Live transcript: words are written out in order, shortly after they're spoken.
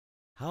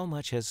How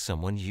much has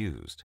someone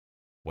used?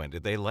 When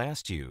did they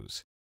last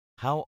use?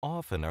 How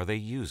often are they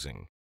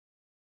using?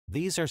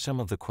 These are some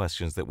of the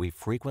questions that we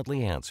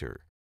frequently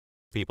answer.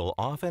 People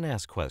often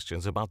ask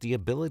questions about the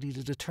ability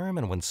to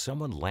determine when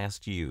someone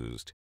last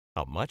used,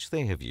 how much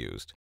they have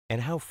used,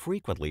 and how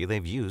frequently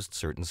they've used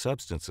certain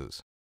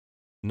substances.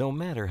 No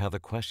matter how the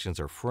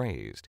questions are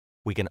phrased,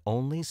 we can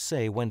only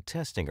say when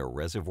testing a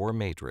reservoir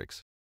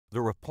matrix,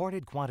 the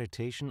reported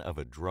quantitation of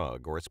a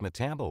drug or its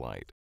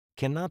metabolite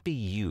cannot be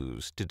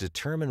used to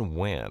determine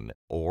when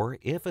or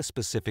if a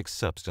specific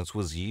substance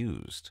was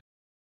used,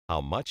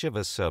 how much of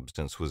a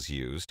substance was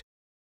used,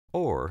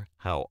 or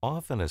how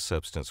often a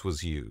substance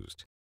was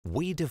used.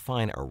 We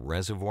define a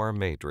reservoir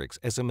matrix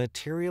as a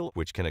material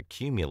which can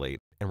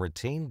accumulate and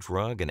retain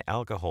drug and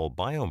alcohol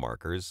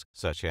biomarkers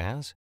such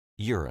as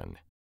urine,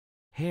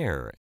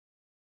 hair,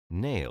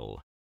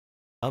 nail,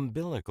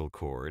 umbilical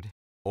cord,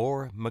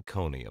 or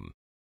meconium.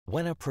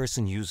 When a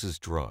person uses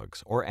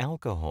drugs or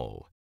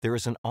alcohol, there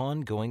is an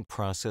ongoing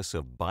process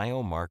of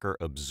biomarker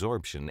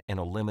absorption and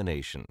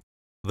elimination.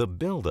 The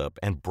buildup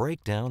and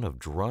breakdown of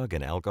drug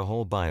and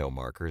alcohol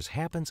biomarkers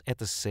happens at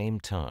the same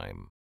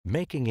time,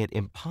 making it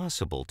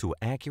impossible to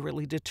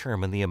accurately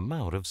determine the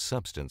amount of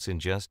substance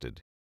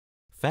ingested.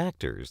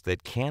 Factors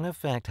that can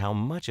affect how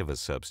much of a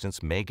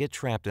substance may get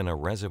trapped in a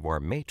reservoir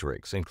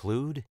matrix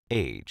include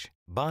age,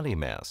 body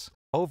mass,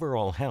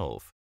 overall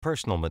health,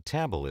 personal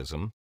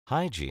metabolism,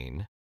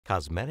 hygiene,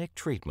 cosmetic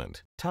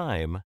treatment,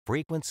 time,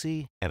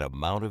 frequency, and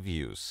amount of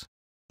use.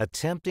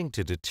 Attempting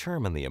to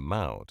determine the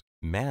amount,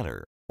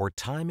 manner, or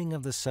timing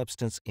of the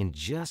substance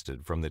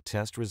ingested from the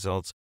test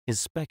results is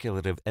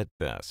speculative at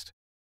best.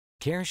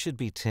 Care should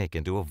be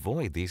taken to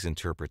avoid these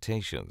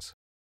interpretations.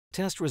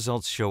 Test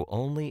results show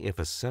only if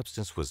a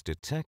substance was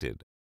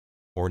detected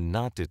or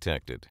not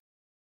detected.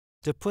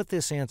 To put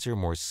this answer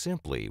more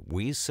simply,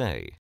 we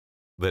say,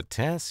 the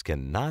test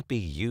cannot be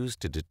used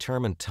to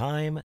determine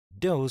time,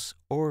 dose,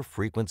 or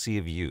frequency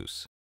of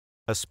use.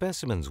 A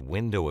specimen's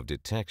window of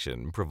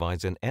detection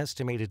provides an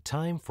estimated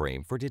time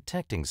frame for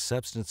detecting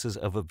substances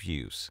of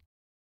abuse.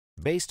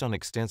 Based on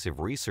extensive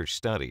research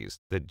studies,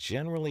 the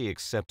generally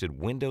accepted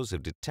windows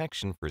of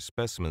detection for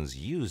specimens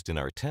used in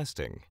our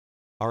testing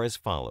are as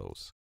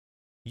follows.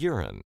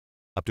 Urine,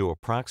 up to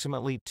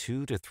approximately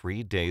 2 to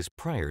 3 days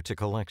prior to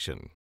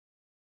collection.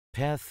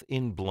 Peth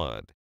in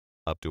blood,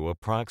 up to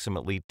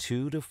approximately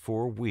 2 to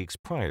 4 weeks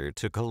prior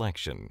to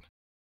collection.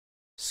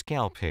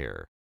 Scalp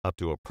hair, up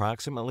to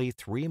approximately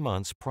 3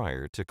 months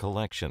prior to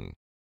collection.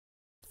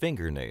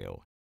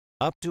 Fingernail,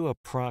 up to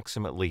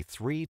approximately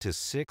 3 to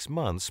 6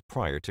 months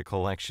prior to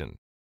collection.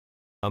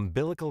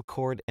 Umbilical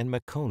cord and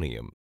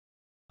meconium,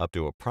 up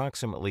to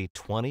approximately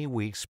 20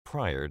 weeks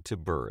prior to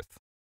birth.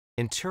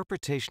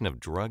 Interpretation of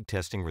drug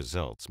testing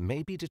results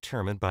may be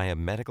determined by a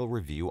medical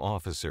review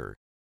officer.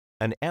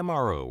 An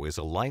MRO is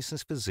a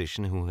licensed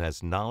physician who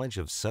has knowledge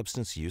of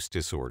substance use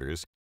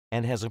disorders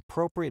and has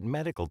appropriate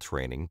medical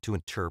training to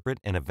interpret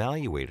and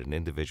evaluate an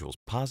individual's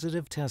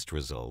positive test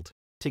result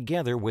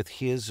together with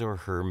his or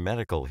her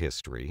medical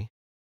history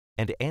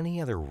and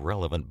any other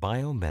relevant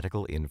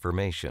biomedical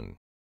information.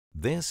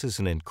 This is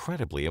an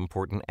incredibly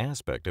important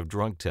aspect of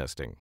drug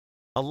testing.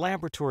 A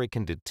laboratory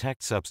can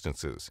detect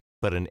substances,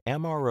 but an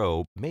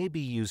MRO may be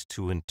used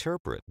to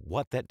interpret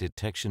what that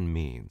detection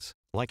means.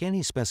 Like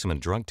any specimen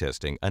drug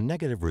testing, a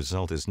negative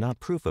result is not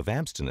proof of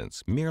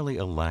abstinence, merely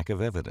a lack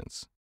of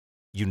evidence.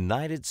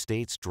 United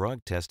States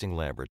Drug Testing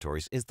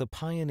Laboratories is the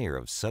pioneer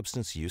of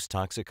substance use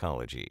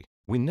toxicology.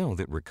 We know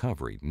that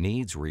recovery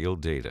needs real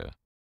data.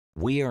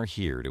 We are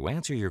here to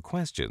answer your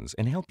questions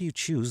and help you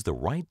choose the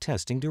right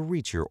testing to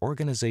reach your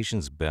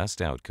organization's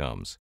best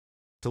outcomes.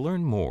 To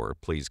learn more,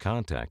 please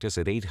contact us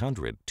at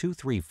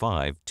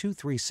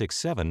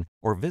 800-235-2367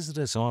 or visit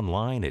us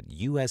online at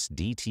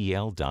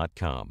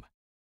USDTL.com.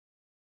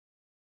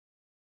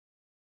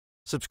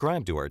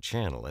 Subscribe to our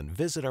channel and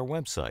visit our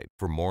website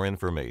for more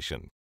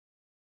information.